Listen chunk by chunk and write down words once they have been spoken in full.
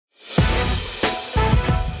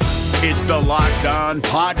It's the Locked On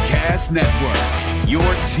Podcast Network, your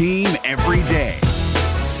team every day.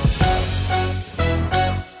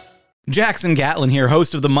 Jackson Gatlin here,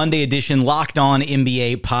 host of the Monday edition Locked On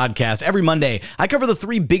NBA podcast. Every Monday, I cover the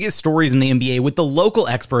three biggest stories in the NBA with the local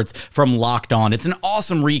experts from Locked On. It's an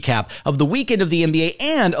awesome recap of the weekend of the NBA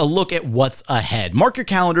and a look at what's ahead. Mark your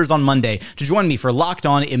calendars on Monday to join me for Locked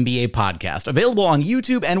On NBA podcast, available on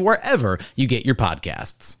YouTube and wherever you get your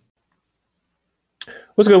podcasts.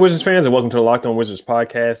 What's good, Wizards fans, and welcome to the Locked On Wizards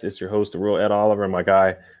podcast. It's your host, the real Ed Oliver, and my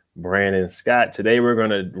guy, Brandon Scott. Today, we're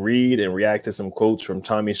going to read and react to some quotes from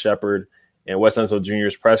Tommy Sheppard and Unseld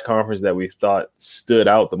Jr.'s press conference that we thought stood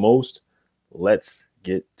out the most. Let's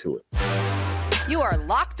get to it. You are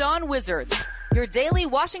Locked On Wizards, your daily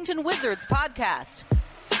Washington Wizards podcast.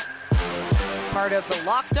 Part of the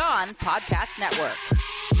Locked On Podcast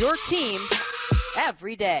Network, your team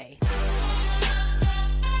every day.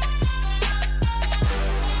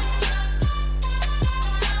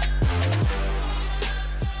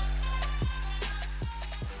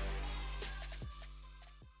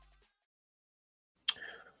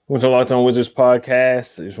 Welcome to Locked On Wizards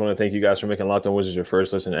podcast. I just want to thank you guys for making Locked On Wizards your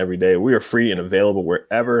first listen every day. We are free and available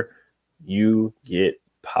wherever you get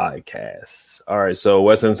podcasts. All right, so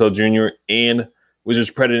Unseld Jr. and Wizards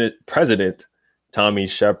president Tommy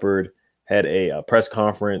Sheppard had a press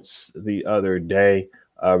conference the other day.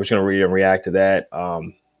 We're just going to read and react to that.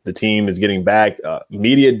 The team is getting back.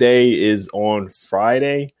 Media day is on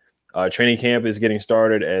Friday. Training camp is getting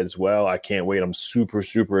started as well. I can't wait. I'm super,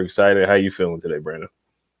 super excited. How you feeling today, Brandon?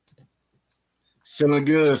 Feeling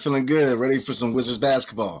good. Ready for some Wizards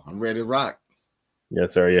basketball. I'm ready to rock.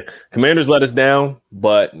 Yes, sir. Yeah. Commanders let us down,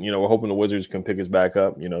 but, we're hoping the Wizards can pick us back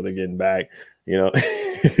up. They're getting back,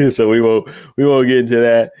 so we won't get into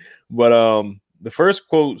that. But the first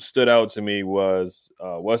quote stood out to me was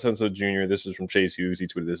Unseld Jr. This is from Chase Hughes. He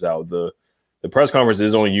tweeted this out. The press conference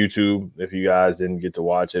is on YouTube. If you guys didn't get to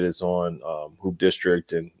watch it, it's on Hoop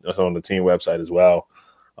District and it's on the team website as well.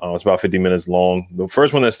 It's about 50 minutes long. The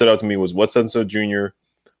first one that stood out to me was Unseld Jr.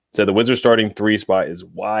 said the Wizards starting three spot is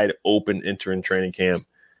wide open entering training camp.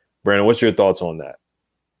 Brandon, what's your thoughts on that?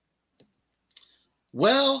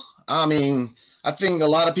 Well, I think a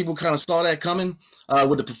lot of people kind of saw that coming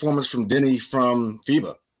with the performance from Deni from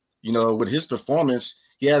FIBA. With his performance,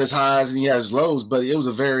 he had his highs and he had his lows, but it was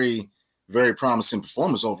a very, very promising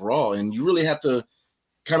performance overall. And you really have to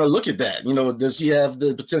kind of look at that. Does he have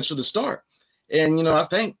the potential to start? And, I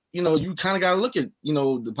think, you kind of got to look at,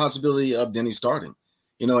 the possibility of Deni starting,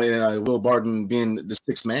 and Will Barton being the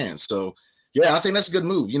sixth man. So, yeah, I think that's a good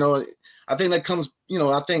move. I think that comes,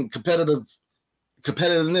 I think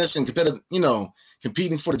competitiveness and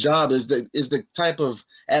competing for the job is the type of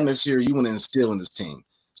atmosphere you want to instill in this team.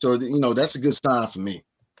 So, that's a good sign for me.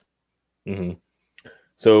 Mm-hmm.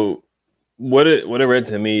 So, What it read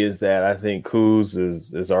to me is that I think Kuz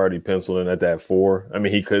is already penciled in at that 4.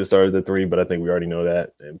 He could have started the 3, but I think we already know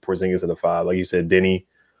that. And Porzingis at the 5. Like you said, Deni,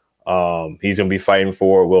 he's going to be fighting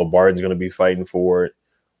for it. Will Barton's going to be fighting for it.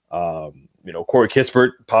 Corey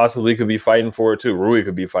Kispert possibly could be fighting for it too. Rui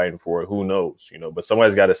could be fighting for it. Who knows? But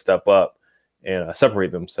somebody's got to step up and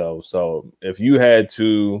separate themselves. So if you had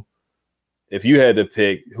to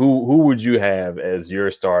pick, who would you have as your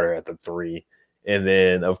starter at the 3? And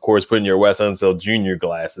then, of course, putting your Unseld Jr.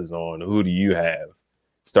 glasses on, who do you have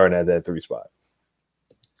starting at that 3 spot?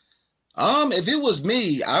 If it was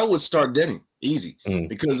me, I would start Deni, easy.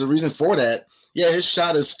 Because the reason for that, his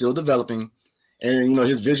shot is still developing, and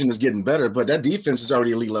his vision is getting better. But that defense is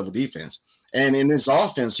already elite level defense, and in this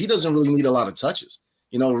offense, he doesn't really need a lot of touches.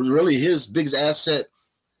 Really, his biggest asset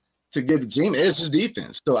to give the team is his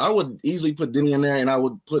defense. So I would easily put Deni in there, and I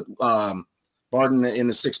would put Barton in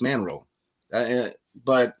the 6-man role.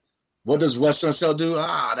 But what does Unseld do?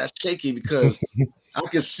 That's shaky because I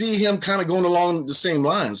could see him kind of going along the same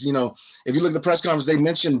lines. If you look at the press conference, they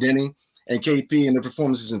mentioned Deni and KP and their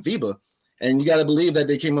performances in FIBA, and you got to believe that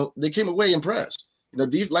they came away impressed.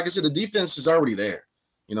 Like I said, the defense is already there.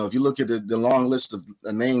 If you look at the long list of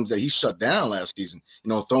names that he shut down last season,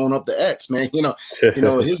 throwing up the X, man,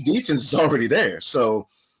 his defense is already there. So,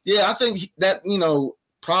 yeah, I think that,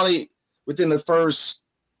 probably within the first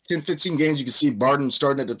 10, 15 games, you can see Barton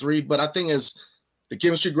starting at the 3. But I think as the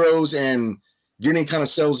chemistry grows and Deni kind of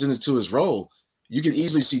settles into his role, you can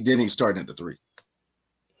easily see Deni starting at the 3.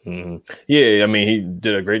 Mm-hmm. Yeah, he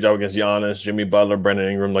did a great job against Giannis, Jimmy Butler, Brandon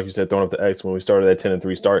Ingram, like you said, throwing up the X when we started that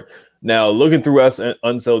 10-3 start. Now, looking through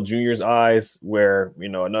Unseld Jr.'s eyes, where,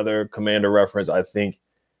 another Commander reference, I think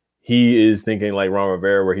he is thinking like Ron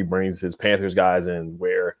Rivera, where he brings his Panthers guys in,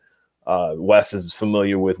 where Wes is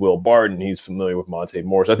familiar with Will Barton. He's familiar with Monte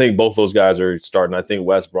Morris. I think both those guys are starting. I think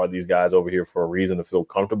Wes brought these guys over here for a reason to feel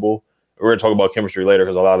comfortable. We're going to talk about chemistry later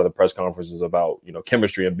because a lot of the press conference is about,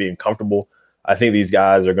 chemistry and being comfortable. I think these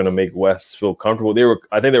guys are going to make Wes feel comfortable.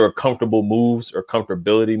 I think they were comfortable moves or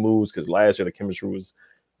comfortability moves because last year the chemistry was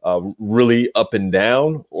really up and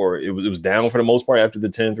down, or it was down for the most part after the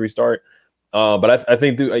 10-3 start. But I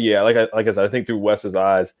think through, like I said, I think through Wes's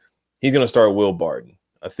eyes, he's going to start Will Barton.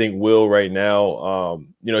 I think Will right now,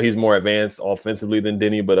 he's more advanced offensively than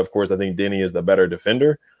Deni, but of course I think Deni is the better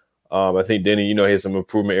defender. I think Deni, he has some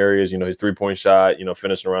improvement areas, his 3-point shot,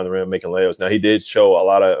 finishing around the rim, making layups. Now he did show a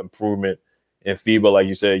lot of improvement in FIBA, like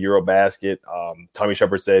you said, Eurobasket. Tommy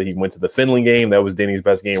Sheppard said he went to the Finland game. That was Deni's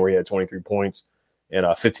best game where he had 23 points and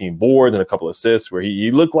 15 boards and a couple assists, where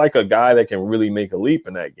he looked like a guy that can really make a leap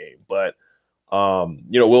in that game. But,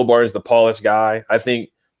 Will Barton's the polished guy. I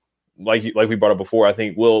think, like we brought up before, I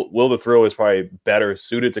think Will the Thrill is probably better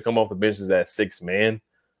suited to come off the bench as that 6-man,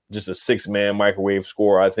 just a 6-man microwave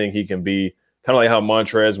scorer. I think he can be kind of like how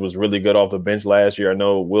Montrez was really good off the bench last year. I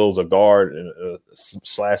know Will's a guard and /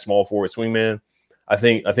 small forward swingman. I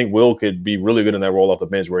think Will could be really good in that role off the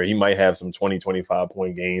bench where he might have some 20,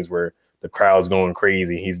 25-point games where the crowd's going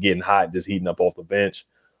crazy. He's getting hot, just heating up off the bench.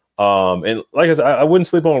 And like I said, I wouldn't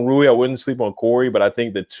sleep on Rui. I wouldn't sleep on Corey, but I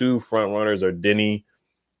think the two front runners are Deni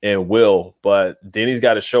and Will. But Deni's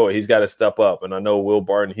got to show it. He's got to step up. And I know Will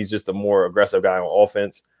Barton, he's just a more aggressive guy on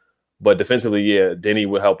offense. But defensively, Deni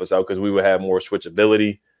would help us out because we would have more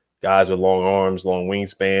switchability, guys with long arms, long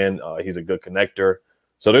wingspan. He's a good connector.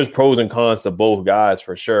 So there's pros and cons to both guys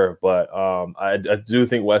for sure. But I do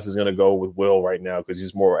think Wes is going to go with Will right now because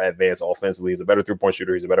he's more advanced offensively. He's a better 3-point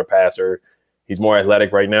shooter. He's a better passer. He's more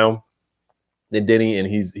athletic right now than Deni, and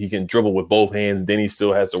he can dribble with both hands. Deni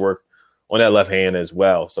still has to work on that left hand as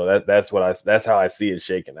well. So that's how I see it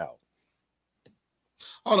shaking out.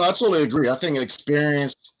 Oh, no, I totally agree. I think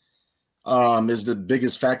experience is the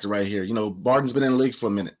biggest factor right here. Barton's been in the league for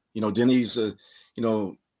a minute. Deni's,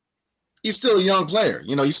 he's still a young player.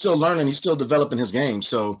 He's still learning. He's still developing his game.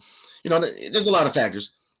 So, there's a lot of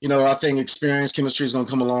factors. I think experience, chemistry is going to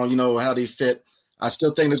come along. How they fit. I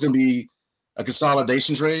still think there's going to be a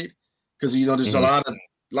consolidation trade because, there's a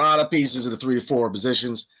lot of pieces of the 3 or 4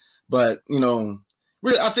 positions. But,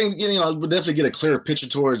 really, I think, we'll definitely get a clearer picture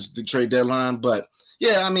towards the trade deadline. But,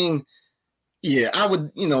 I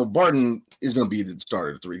would, Barton is going to be the starter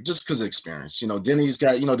of the 3 just because of experience. Deni's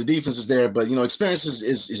got, the defense is there, but, experience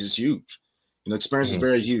is huge. Experience is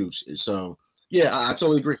very huge. So, I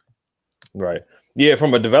totally agree. Right. Yeah,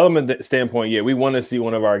 from a development standpoint, we want to see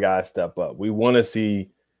one of our guys step up. We want to see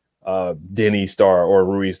Deni start or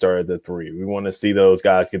Rui start at the 3. We want to see those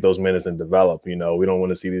guys get those minutes and develop. We don't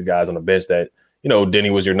want to see these guys on the bench that,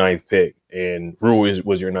 Deni was your 9th pick and Rui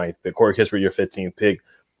was your 9th pick. Corey Kispert, your 15th pick.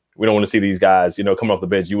 We don't want to see these guys, coming off the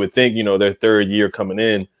bench. You would think, their 3rd year coming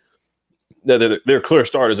in, they're clear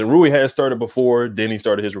starters. And Rui has started before. Deni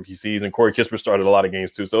started his rookie season. Corey Kispert started a lot of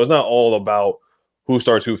games too. So it's not all about who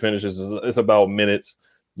starts, who finishes. It's about minutes,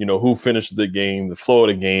 who finished the game, the flow of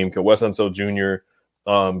the game. Can Wes Unseld Jr.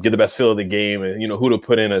 Get the best feel of the game and, who to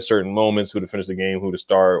put in at certain moments, who to finish the game, who to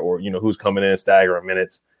start, or, who's coming in, staggering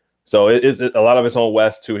minutes. So a lot of it's on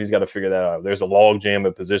Wes too. He's got to figure that out. There's a log jam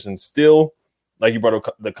at positions still. Like you brought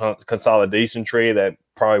up the consolidation trade that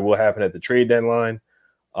probably will happen at the trade deadline.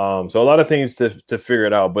 So a lot of things to figure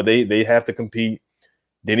it out, but they have to compete.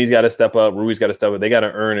 Deni's got to step up. Rui's got to step up. They got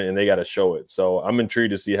to earn it and they got to show it. So I'm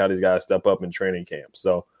intrigued to see how these guys step up in training camp.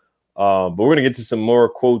 So, but we're going to get to some more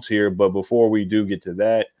quotes here. But before we do get to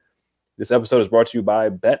that, this episode is brought to you by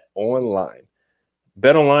Bet Online.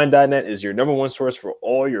 BetOnline.net is your number one source for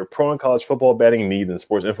all your pro and college football betting needs and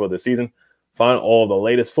sports info this season. Find all the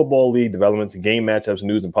latest football league developments, game matchups,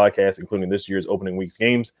 news, and podcasts, including this year's opening week's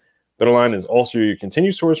games. BetOnline is also your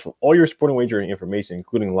continued source for all your sporting wagering information,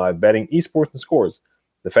 including live betting, esports, and scores.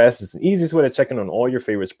 The fastest and easiest way to check in on all your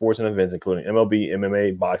favorite sports and events, including MLB,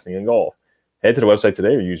 MMA, boxing, and golf. Head to the website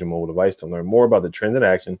today or use your mobile device to learn more about the trends in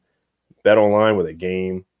action. Bet online where the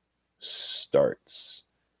game starts.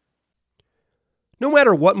 No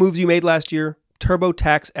matter what moves you made last year,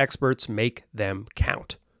 TurboTax experts make them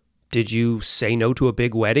count. Did you say no to a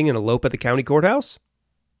big wedding and elope at the county courthouse?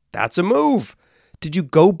 That's a move. Did you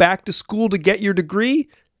go back to school to get your degree?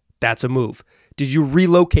 That's a move. Did you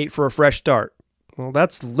relocate for a fresh start? Well,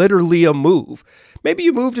 that's literally a move. Maybe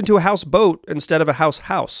you moved into a houseboat instead of a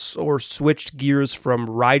house, or switched gears from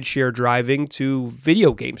rideshare driving to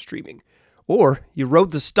video game streaming. Or you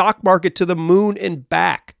rode the stock market to the moon and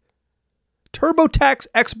back. TurboTax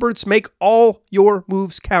experts make all your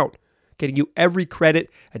moves count. getting you every credit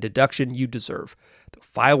and deduction you deserve. They'll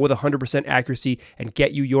file with 100% accuracy and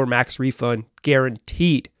get you your max refund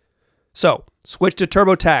guaranteed. So, switch to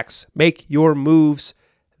TurboTax. Make your moves.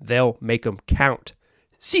 They'll make them count.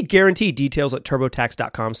 See guarantee details at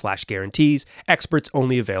turbotax.com/guarantees. Experts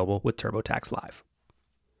only available with TurboTax Live.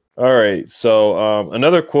 All right. So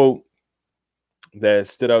another quote that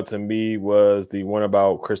stood out to me was the one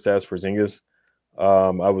about Kristaps Porzingis.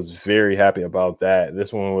 I was very happy about that.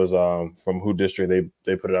 This one was from Who District.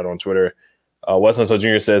 They put it out on Twitter. Wes Unseld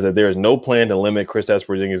Jr. says that there is no plan to limit Kristaps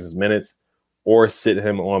Porzingis' minutes or sit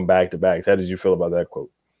him on back-to-backs. How did you feel about that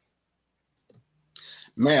quote?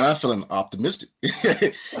 Man, I'm feeling optimistic.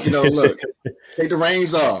 Look, take the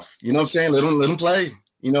reins off. You know what I'm saying? Let him play.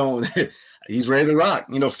 He's ready to rock.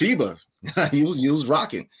 FIBA, he was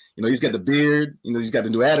rocking. He's got the beard. He's got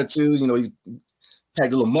the new attitude. He's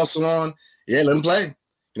packed a little muscle on. Yeah, let him play.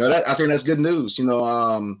 I think that's good news.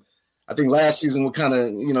 I think last season we kind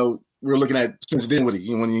of, we were looking at Spencer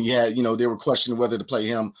Dinwiddie when he had, they were questioning whether to play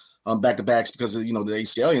him back-to-backs because of, the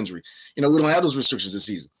ACL injury. We don't have those restrictions this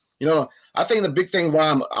season. I think the big thing why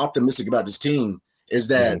I'm optimistic about this team is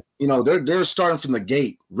that, they're starting from the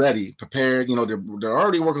gate ready, prepared. They're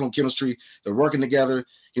already working on chemistry. They're working together.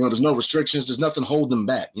 There's no restrictions. There's nothing holding them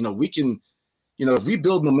back. We can, if we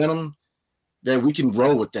build momentum, that we can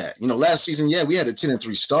roll with that. Last season, we had a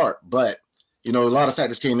 10-3 start, but, a lot of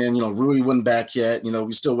factors came in. Rui wasn't back yet.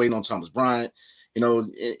 We're still waiting on Thomas Bryant.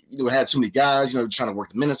 We had too many guys, trying to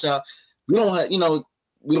work the minutes out. We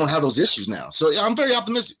don't have those issues now. So I'm very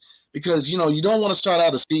optimistic because, you don't want to start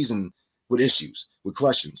out a season with issues, with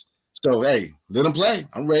questions. So, hey, let them play.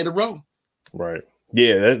 I'm ready to roll. Right.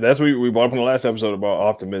 Yeah, that's what we brought up in the last episode about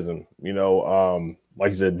optimism. Like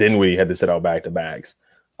you said, Dinwiddie had to sit out back-to-backs.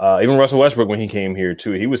 Even Russell Westbrook, when he came here,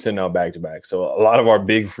 too, he was sitting out back-to-back. So a lot of our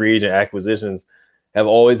big free agent acquisitions have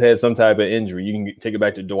always had some type of injury. You can take it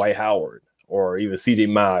back to Dwight Howard or even C.J.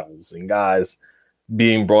 Miles and guys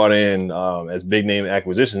being brought in as big-name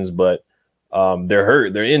acquisitions, but they're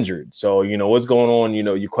hurt, they're injured. So, what's going on?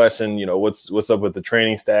 You question, what's up with the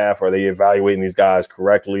training staff? Are they evaluating these guys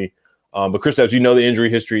correctly? But Kristaps, the injury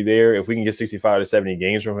history there. If we can get 65 to 70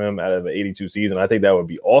 games from him out of an 82 season, I think that would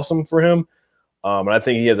be awesome for him. And I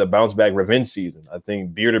think he has a bounce-back revenge season. I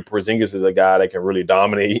think bearded Porzingis is a guy that can really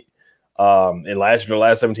dominate. And the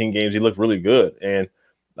last 17 games, he looked really good. And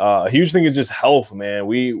a huge thing is just health, man.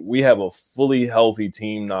 We have a fully healthy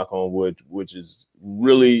team, knock on wood, which is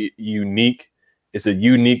really unique. It's a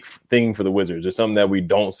unique thing for the Wizards. It's something that we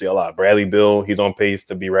don't see a lot. Bradley Beal, he's on pace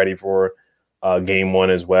to be ready for game one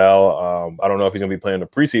as well. I don't know if he's going to be playing the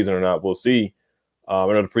preseason or not. We'll see. I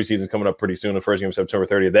know the preseason is coming up pretty soon. The first game is September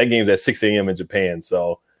 30th. That game's at 6 a.m. in Japan.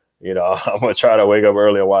 So, I'm going to try to wake up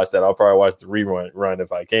early and watch that. I'll probably watch the rerun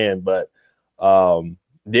if I can. But, I'm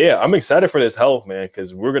excited for this health, man,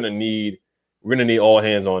 because we're going to need all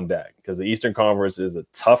hands on deck because the Eastern Conference is a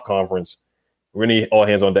tough conference. We're going to need all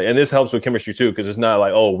hands on deck. And this helps with chemistry, too, because it's not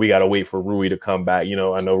like, oh, we got to wait for Rui to come back. I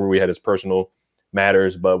know Rui had his personal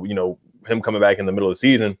matters, but, him coming back in the middle of the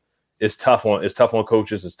season is tough on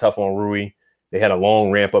coaches. It's tough on Rui. They had a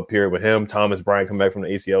long ramp-up period with him. Thomas Bryant coming back from the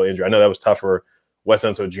ACL injury. I know that was tough for Wes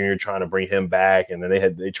Unseld Jr. trying to bring him back, and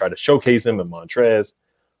then they tried to showcase him in Montrez.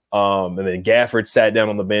 And then Gafford sat down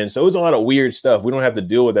on the bench. So it was a lot of weird stuff. We don't have to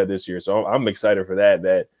deal with that this year. So I'm excited for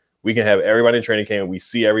that we can have everybody in training camp. We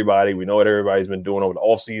see everybody. We know what everybody's been doing over the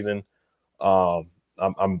offseason.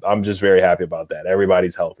 I'm just very happy about that.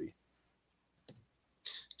 Everybody's healthy.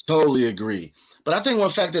 Totally agree. But I think one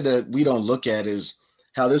factor that we don't look at is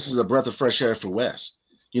how this is a breath of fresh air for Wes.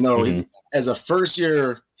 As a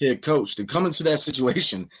first-year head coach, to come into that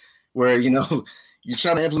situation where, you're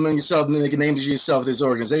trying to implement yourself and make a name for yourself, this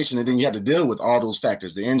organization, and then you have to deal with all those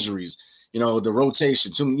factors, the injuries, the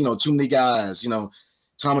rotation, too many guys,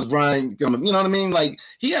 Thomas Bryant, you know what I mean? Like,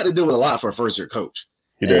 he had to deal with a lot for a first-year coach.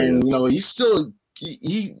 He did. And, he still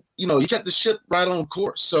he kept the ship right on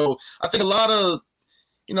course. So I think a lot of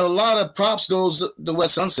props goes to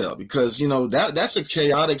Wes Unseld because, that's a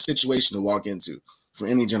chaotic situation to walk into for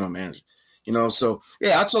any general manager. So,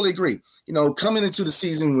 yeah, I totally agree. Coming into the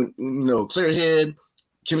season with, clear head,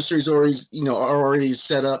 chemistry's already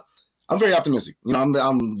set up. I'm very optimistic.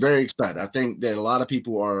 I'm very excited. I think that a lot of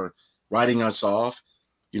people are writing us off.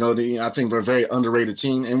 I think we're a very underrated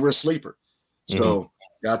team and we're a sleeper. So,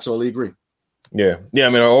 I totally agree. Yeah. I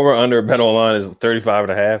mean, our over-under bet online is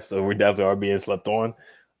 35.5, so we definitely are being slept on.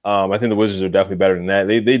 I think the Wizards are definitely better than that.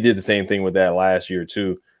 They did the same thing with that last year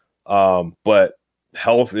too. But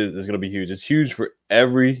health is going to be huge. It's huge for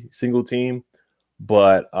every single team,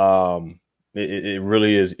 but it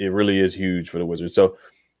really is huge for the Wizards. So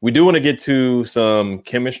we do want to get to some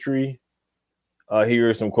chemistry here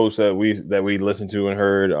are some quotes that we listened to and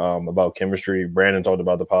heard about chemistry. Brandon talked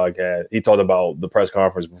about the podcast. He talked about the press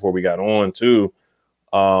conference before we got on too.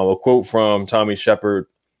 A quote from Tommy Sheppard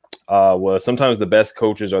was, "Sometimes the best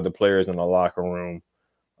coaches are the players in the locker room."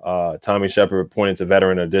 Tommy Sheppard pointed to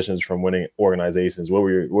veteran additions from winning organizations. What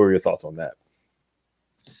were your thoughts on that?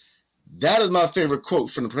 That is my favorite quote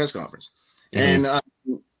from the press conference, and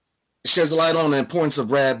sheds a light on the importance of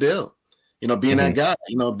Brad Bill. Being that guy.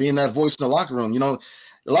 Being that voice in the locker room. A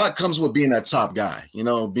lot comes with being that top guy.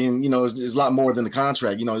 Being is a lot more than the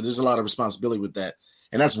contract. There's a lot of responsibility with that,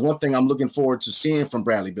 and that's one thing I'm looking forward to seeing from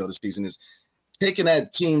Bradley Bill this season is taking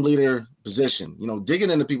that team leader position, digging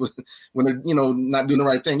into people when they're, not doing the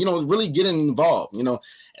right thing, really getting involved,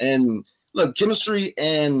 and look, chemistry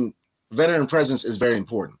and veteran presence is very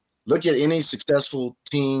important. Look at any successful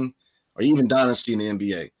team or even dynasty in the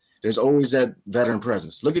NBA. There's always that veteran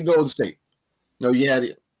presence. Look at Golden State. You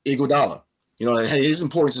had Iguodala. Hey, his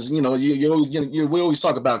importance is, we always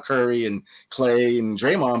talk about Curry and Clay and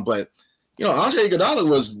Draymond, but, Andre Iguodala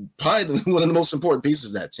was probably one of the most important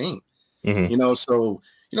pieces of that team. So,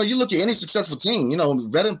 you look at any successful team,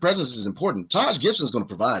 veteran presence is important. Taj Gibson's going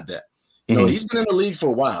to provide that. He's been in the league for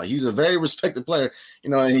a while. He's a very respected player,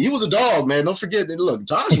 and he was a dog, man. Don't forget that. Look,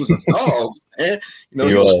 Taj was a dog, man. He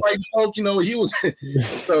was fighting folk, he was.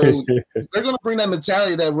 So they're going to bring that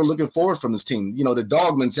mentality that we're looking forward from this team, the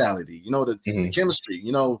dog mentality, the chemistry,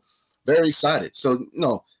 very excited. So,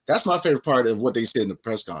 that's my favorite part of what they said in the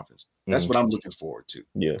press conference. That's what I'm looking forward to.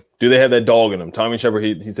 Yeah. Do they have that dog in them? Tommy Sheppard,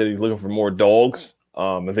 he said he's looking for more dogs.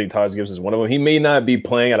 I think Taj Gibson is one of them. He may not be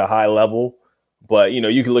playing at a high level, but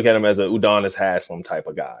you can look at him as a Udonis Haslem type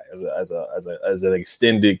of guy, as an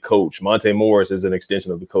extended coach. Monte Morris is an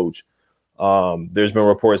extension of the coach. There's been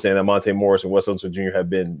reports saying that Monte Morris and Wes Unseld Jr. have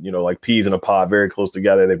been, like peas in a pod, very close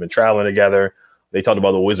together. They've been traveling together. They talked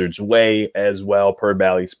about the Wizards way as well, per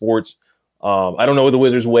Bally Sports. I don't know what the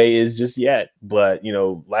Wizards way is just yet, but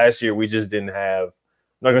last year we just didn't have.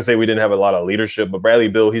 I'm not gonna say we didn't have a lot of leadership, but Bradley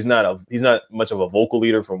Bill, he's not much of a vocal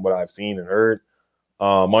leader from what I've seen and heard.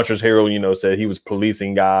 Montrezl Harrell, said he was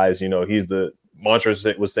policing guys.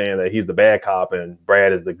 Montrezl was saying that he's the bad cop and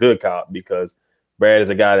Brad is the good cop because Brad is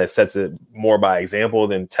a guy that sets it more by example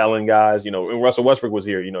than telling guys. When Russell Westbrook was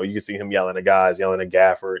here, you can see him yelling at guys, yelling at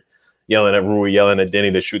Gafford, yelling at Rui, yelling at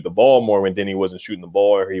Deni to shoot the ball more when Deni wasn't shooting the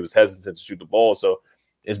ball or he was hesitant to shoot the ball. So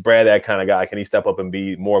is Brad that kind of guy? Can he step up and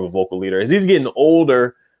be more of a vocal leader? As he's getting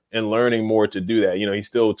older and learning more to do that, he's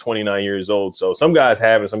still 29 years old. So some guys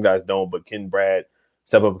have it, some guys don't. But can Brad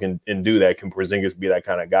step up and do that? Can Porzingis be that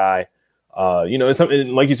kind of guy? It's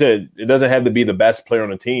something, like you said, it doesn't have to be the best player on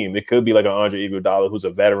the team. It could be like an Andre Iguodala who's a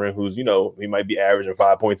veteran who's, he might be averaging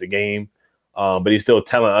 5 points a game. But he's still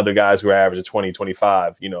telling other guys who are averaging 20,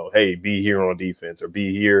 25, hey, be here on defense or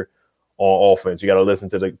be here on offense. You got to listen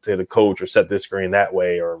to the coach or set this screen that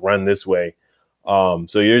way or run this way. So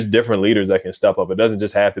there's different leaders that can step up. It doesn't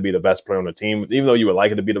just have to be the best player on the team, even though you would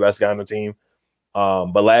like it to be the best guy on the team.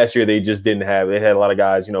 But last year they just didn't have. They had a lot of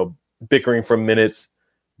guys, bickering for minutes,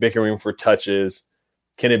 bickering for touches.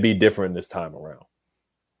 Can it be different this time around?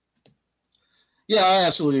 Yeah, I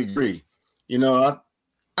absolutely agree.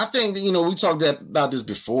 I think that, we talked about this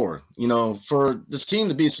before, for this team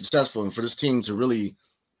to be successful and for this team to really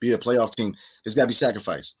be a playoff team, there's got to be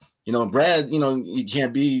sacrifice. Brad, you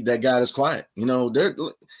can't be that guy that's quiet.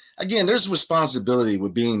 There's responsibility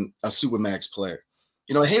with being a Supermax player.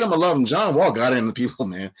 Hate him or love him, John Wall got into people,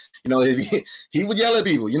 man. He would yell at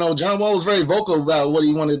people. John Wall was very vocal about what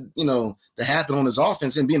he wanted, to happen on his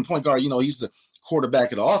offense and being point guard, he's the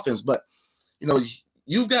quarterback of the offense. But,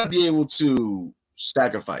 you've got to be able to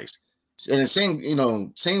sacrifice. And same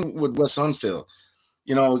with Wes Unseld.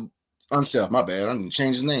 Unseld, my bad. I'm gonna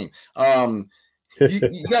change his name.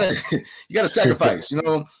 You gotta sacrifice.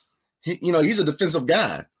 He's a defensive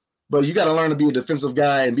guy, but you got to learn to be a defensive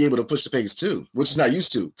guy and be able to push the pace too, which is not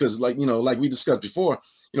used to. Because like we discussed before,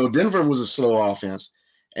 Denver was a slow offense,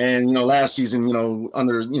 and last season,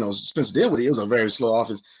 under Spencer Dinwiddie, it was a very slow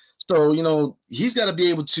offense. So he's got to be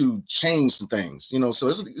able to change some things. So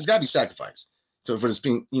it's got to be sacrifice. So for this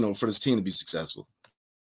team, to be successful.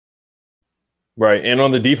 Right. And on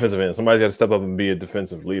the defensive end, somebody's got to step up and be a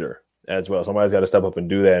defensive leader as well. Somebody's got to step up and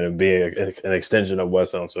do that and be an extension of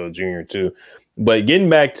Wes Unseld Jr. too. But getting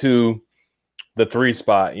back to the 3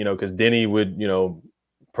 spot, because Deni would,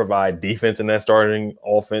 provide defense in that starting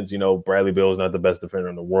offense. Bradley Beal is not the best defender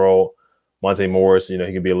in the world. Monte Morris, he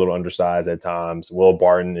can be a little undersized at times. Will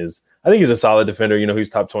Barton I think he's a solid defender. He's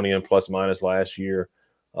top 20 in plus minus last year.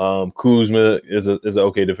 Kuzma is an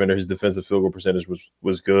okay defender. His defensive field goal percentage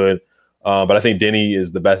was good. But I think Deni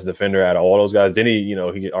is the best defender out of all those guys. Deni,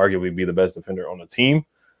 he could arguably be the best defender on the team.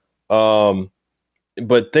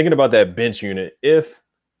 But thinking about that bench unit, if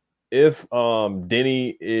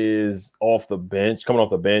Deni is coming off the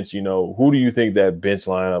bench, who do you think that bench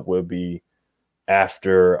lineup would be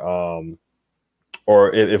after?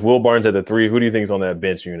 Or if Will Barton's at the 3, who do you think is on that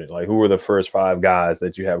bench unit? Like, who are the first 5 guys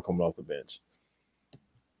that you have coming off the bench?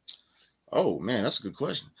 Oh man, that's a good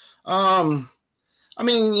question. Dalen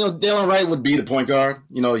Wright would be the point guard.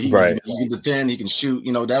 He can defend, he can shoot.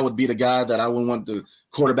 That would be the guy that I would want to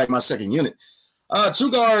quarterback my second unit.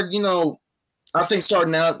 2 guard, I think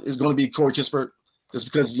starting out is going to be Corey Kispert, just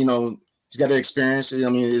because, he's got the experience.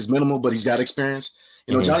 It's minimal, but he's got experience.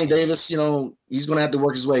 Johnny Davis, he's going to have to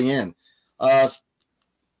work his way in.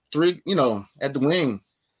 3, at the wing,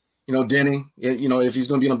 Deni, if he's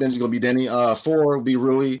going to be on the bench, he's going to be Deni. 4 will be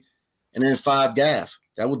Rui, and then 5 Gaff.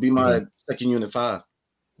 That would be my second unit 5.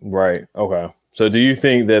 Right. Okay. So do you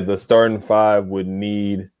think that the starting 5 would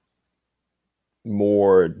need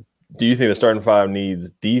more? Do you think the starting 5 needs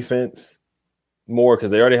defense more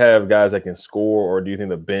because they already have guys that can score, or do you think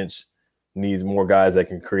the bench needs more guys that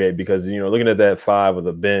can create? Because, looking at that 5 of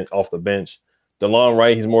the bench off the bench, DeLon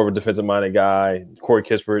Wright, he's more of a defensive-minded guy. Corey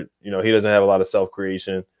Kispert, he doesn't have a lot of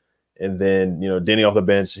self-creation. And then, Deni off the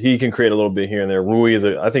bench, he can create a little bit here and there.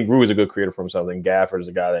 I think Rui is a good creator for himself. And Gafford is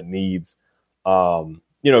a guy that needs,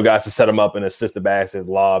 guys to set him up and assist the basket,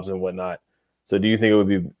 lobs and whatnot. So do you think it would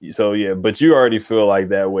be so? Yeah, but you already feel like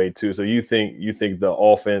that way too. So you think the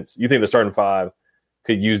offense, you think the starting 5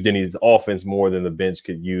 could use Deni's offense more than the bench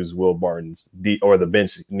could use Will Barton's, or the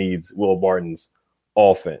bench needs Will Barton's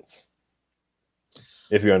offense.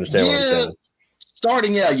 If you understand what I'm saying.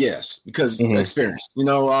 Starting out, yes, because experience.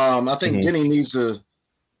 I think Deni needs to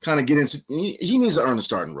kind of get into. He needs to earn a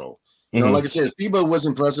starting role. Like I said, FIBA was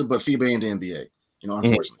impressive, but FIBA ain't the NBA.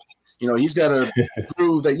 Unfortunately, he's got to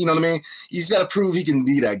prove that. You know what I mean? He's got to prove he can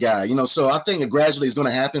be that guy. So I think it gradually is going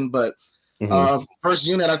to happen. But first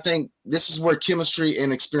unit, I think this is where chemistry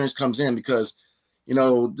and experience comes in because,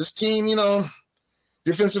 this team,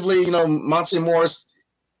 defensively, Monte Morris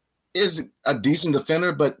is a decent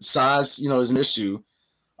defender, but size, is an issue.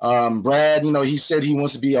 Brad, he said he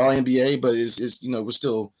wants to be all NBA, but is we're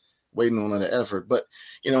still waiting on the effort. But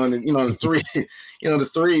the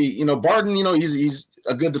 3, Barton, he's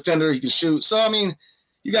a good defender. He can shoot. So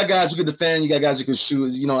you got guys who can defend. You got guys who can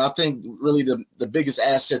shoot. I think really the biggest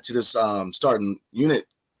asset to this starting unit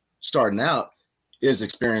starting out is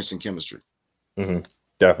experience and chemistry.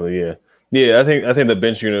 Definitely, yeah. Yeah, I think the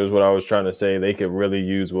bench unit is what I was trying to say. They could really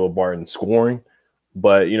use Will Barton scoring,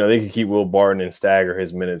 but they could keep Will Barton and stagger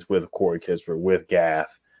his minutes with Corey Kispert, with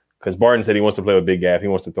Gaff, because Barton said he wants to play with Big Gaff. He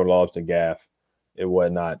wants to throw lobs to Gaff and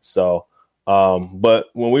whatnot. So, but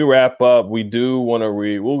when we wrap up, we do want to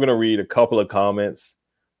read. We're going to read a couple of comments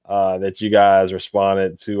that you guys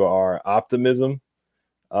responded to our optimism.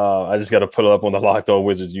 I just got to put it up on the Locked On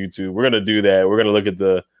Wizards YouTube. We're going to do that. We're going to look at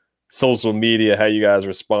the social media, how you guys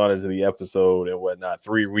responded to the episode and whatnot.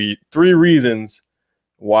 3 reasons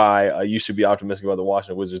why you should be optimistic about the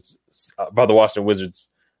Washington Wizards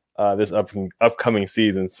this upcoming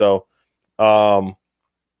season. So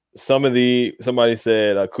somebody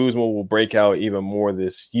said Kuzma will break out even more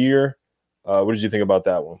this year. What did you think about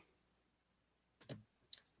that one?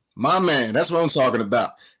 My man, that's what I'm talking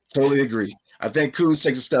about. Totally agree. I think Kuz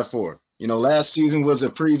takes a step forward. Last season was a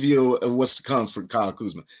preview of what's to come for Kyle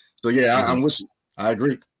Kuzma. So, yeah, I'm with you. I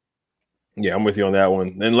agree. Yeah, I'm with you on that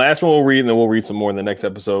one. And last one we'll read, and then we'll read some more in the next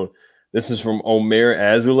episode. This is from Omer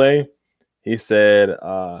Azule. He said,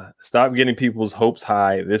 stop getting people's hopes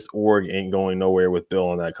high. This org ain't going nowhere with Bill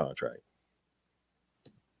on that contract.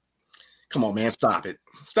 Come on, man. Stop it.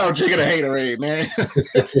 Stop drinking a haterade, man.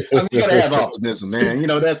 You got to have optimism, man.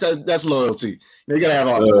 That's loyalty. You got to have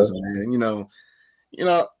optimism, man.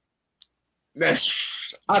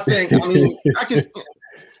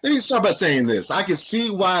 Let me start by saying this. I can see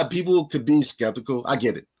why people could be skeptical. I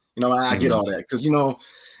get it. I get all that because,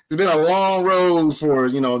 it's been a long road for,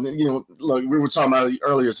 like we were talking about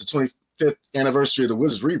earlier, it's the 25th anniversary of the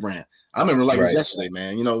Wizards rebrand. I remember it was yesterday,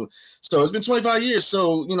 man, so it's been 25 years.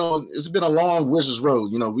 So, it's been a long Wizards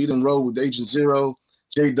road. We done rode with Agent Zero,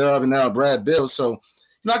 J-Dub, and now Brad Bill. So,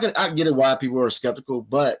 I get it why people are skeptical,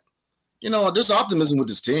 but, there's optimism with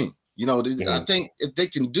this team. I think if they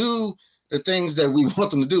can do the things that we want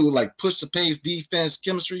them to do, like push the pace, defense,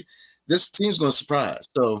 chemistry, this team's going to surprise.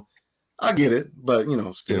 So I get it, but,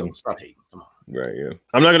 still, stop hating. Come on. Right, yeah.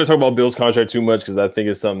 I'm not going to talk about Bill's contract too much because I think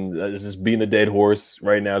it's something that's just beating a dead horse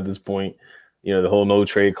right now at this point. the whole no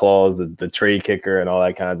trade clause, the trade kicker and all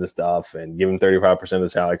that kinds of stuff, and give him 35% of the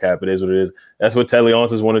salary cap. It is what it is. That's what Ted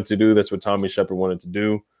Leonsis wanted to do. That's what Tommy Sheppard wanted to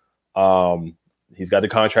do. He's got the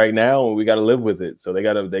contract now, and we got to live with it. So they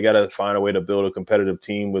got to find a way to build a competitive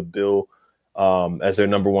team with Bill as their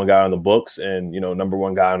number one guy on the books and, number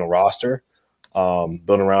one guy on the roster.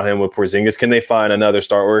 Building around him with Porzingis. Can they find another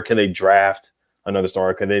star, or can they draft another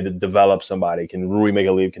star? Can they develop somebody? Can Rui make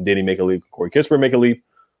a leap? Can Deni make a leap? Can Corey Kispert make a leap?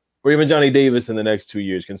 Or even Johnny Davis in the next 2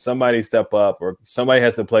 years? Can somebody step up, or somebody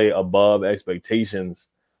has to play above expectations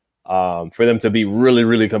for them to be really,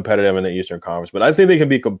 really competitive in the Eastern Conference? But I think they can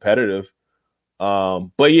be competitive.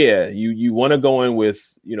 But yeah, you want to go in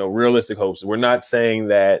with, realistic hopes. We're not saying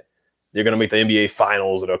that they're going to make the NBA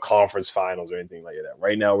finals or the conference finals or anything like that.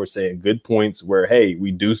 Right now, we're saying good points where, hey,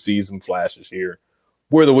 we do see some flashes here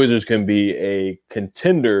where the Wizards can be a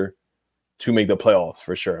contender to make the playoffs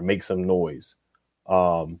for sure, make some noise.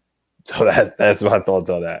 So that's my thoughts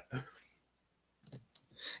on that.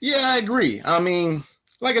 Yeah, I agree. I mean,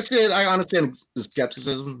 like I said, I understand the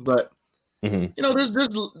skepticism, but there's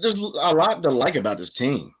a lot to like about this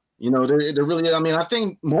team. They're really. I mean, I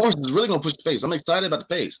think Morris is really going to push the pace. I'm excited about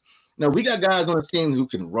the pace. Now we got guys on the team who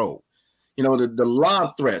can roll. The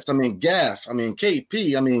lob threats. I mean, Gaff. I mean,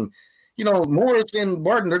 KP. I mean, Morris and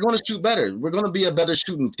Barton. They're going to shoot better. We're going to be a better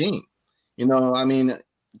shooting team. I mean,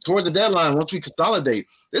 towards the deadline, once we consolidate,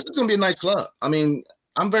 this is going to be a nice club. I mean,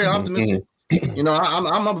 I'm very optimistic.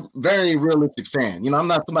 I'm a very realistic fan. I'm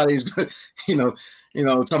not somebody who's,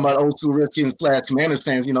 talking about old school Redskins / Commanders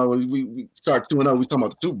fans. We start 2-0, we talking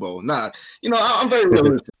about the Super Bowl. Nah, I'm very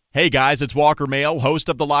realistic. Hey guys, it's Walker Mail, host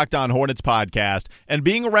of the Locked On Hornets podcast, and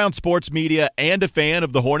being around sports media and a fan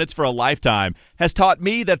of the Hornets for a lifetime has taught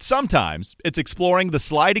me that sometimes it's exploring the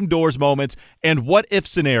sliding doors moments and what-if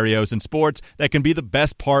scenarios in sports that can be the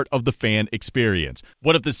best part of the fan experience.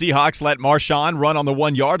 What if the Seahawks let Marshawn run on the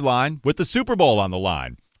 1-yard line with the Super Bowl on the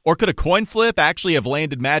line? Or could a coin flip actually have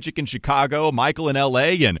landed Magic in Chicago, Michael in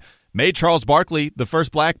L.A., and made Charles Barkley the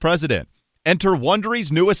first black president? Enter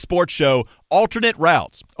Wondery's newest sports show, Alternate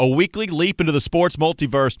Routes, a weekly leap into the sports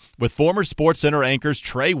multiverse with former SportsCenter anchors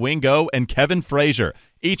Trey Wingo and Kevin Frazier.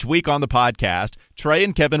 Each week on the podcast, Trey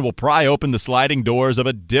and Kevin will pry open the sliding doors of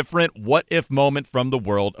a different what-if moment from the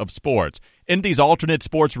world of sports. In these alternate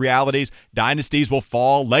sports realities, dynasties will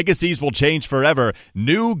fall, legacies will change forever,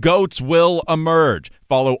 new GOATs will emerge.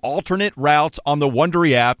 Follow Alternate Routes on the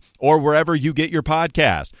Wondery app or wherever you get your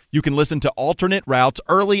podcast. You can listen to Alternate Routes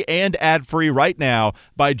early and ad-free right now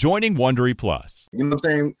by joining Wondery Plus. You know what I'm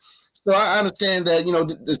saying? So I understand that,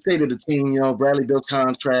 the state of the team, Bradley Bill's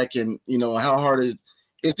contract and, how hard it is.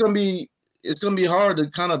 It's going to be hard to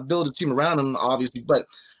kind of build a team around him, obviously. But,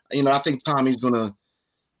 I think Tommy's going to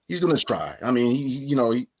try. I mean, he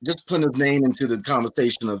just putting his name into the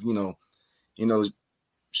conversation of,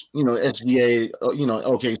 SGA,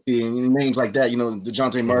 OKC and names like that,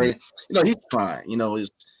 DeJounte Murray, he's trying,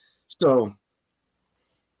 so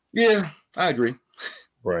yeah, I agree.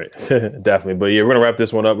 Right. Definitely. But yeah, we're going to wrap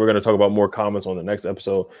this one up. We're going to talk about more comments on the next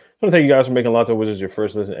episode. I want to thank you guys for making Locked On Wizards your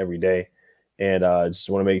first listen every day. And just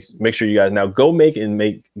want to make sure you guys now go and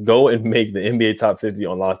make the NBA Top 50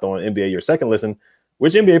 on Locked On NBA your second listen.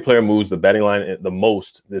 Which NBA player moves the betting line the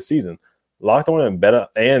most this season? Locked On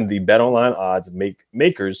and the Bet Online odds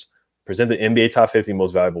makers present the NBA Top 50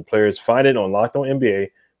 most valuable players. Find it on Locked On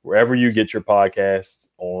NBA wherever you get your podcasts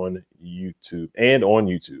on YouTube.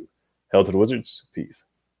 Hell to the Wizards. Peace.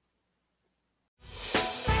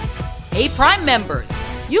 Hey, Prime members,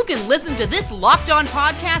 you can listen to this Locked On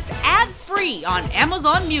podcast ad-free on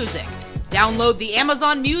Amazon Music. Download the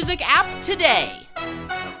Amazon Music app today.